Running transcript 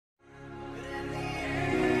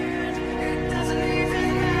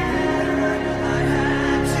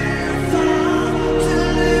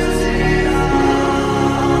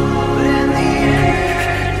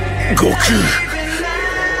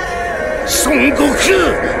煉獄。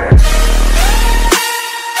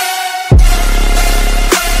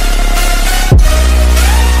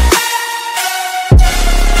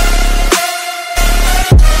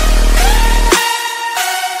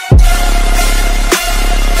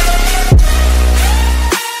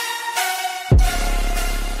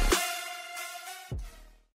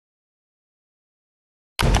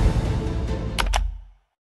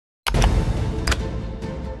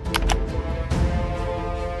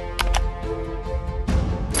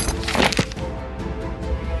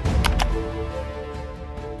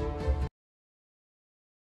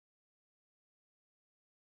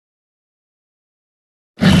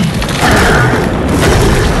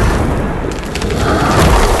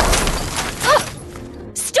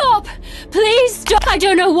I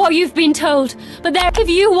don't know what you've been told, but if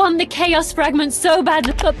you want the Chaos Fragment so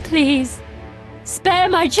badly, but please, spare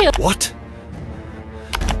my children. What?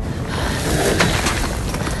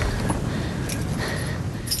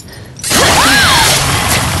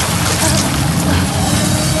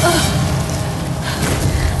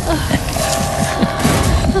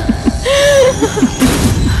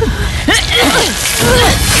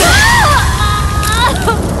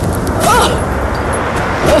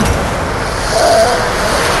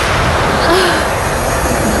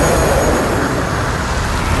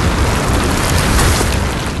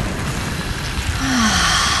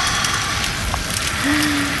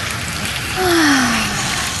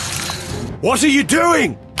 What are you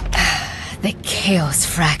doing? The Chaos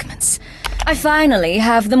Fragments. I finally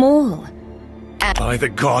have them all. By the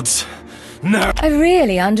gods, no! I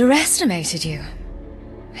really underestimated you.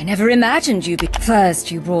 I never imagined you'd be...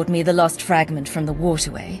 First, you brought me the lost fragment from the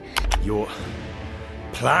waterway. Your...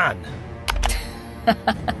 plan?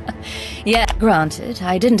 Yeah, granted,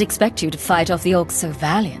 I didn't expect you to fight off the orcs so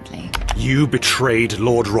valiantly. You betrayed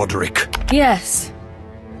Lord Roderick. Yes.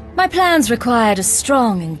 My plans required a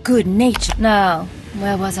strong and good nature. Now,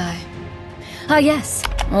 where was I? Ah, yes.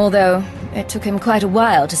 Although, it took him quite a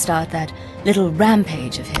while to start that little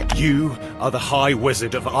rampage of his. You are the High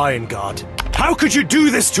Wizard of Irongard. How could you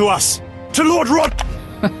do this to us? To Lord Rod...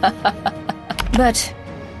 But,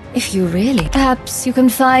 if you really... Perhaps you can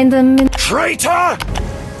find them in... Traitor!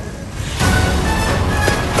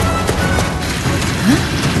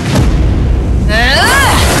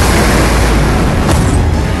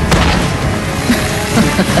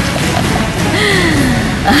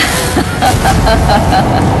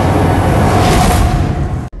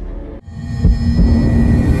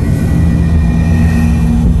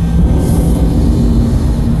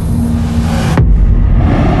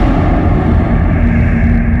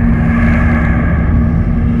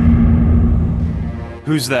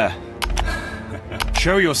 Who's there?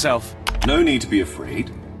 Show yourself. No need to be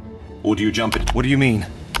afraid. Or do you jump it? What do you mean?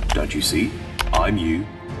 Don't you see? I'm you.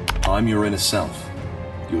 I'm your inner self.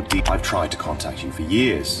 You're deep. I've tried to contact you for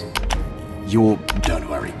years. You're... Don't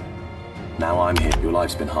worry. Now I'm here. Your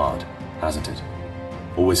life's been hard, hasn't it?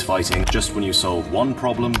 Always fighting. Just when you solve one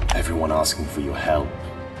problem, everyone asking for your help.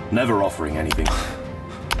 Never offering anything.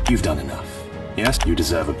 You've done enough. Yes, you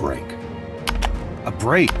deserve a break. A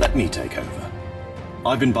break? Let me take over.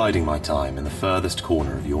 I've been biding my time in the furthest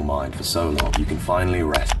corner of your mind for so long, you can finally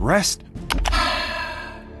rest. Rest?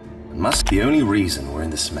 The only reason we're in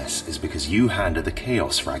this mess is because you handed the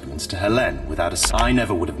Chaos Fragments to Helene without a... I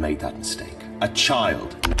never would have made that mistake. A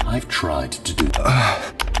child. I've tried to do...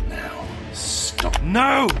 Now, stop.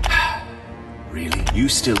 No! Really? You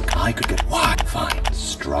still... I could get... What? Fine.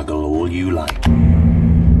 Struggle all you like.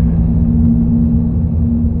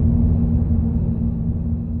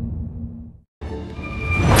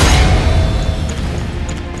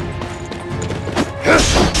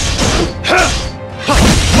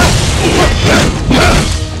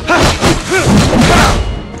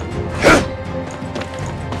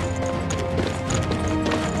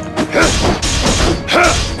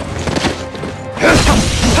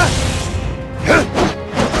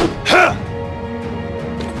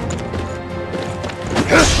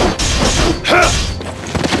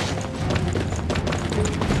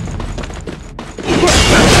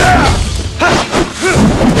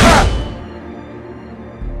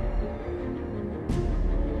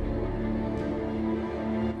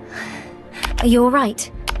 Are you all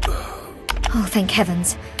right? Oh, thank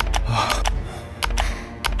heavens.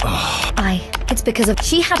 It's because of...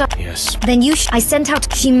 She had a... Yes. Then you I sent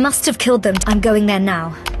out... She must have killed them. I'm going there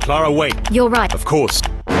now. Clara, wait. You're right. Of course.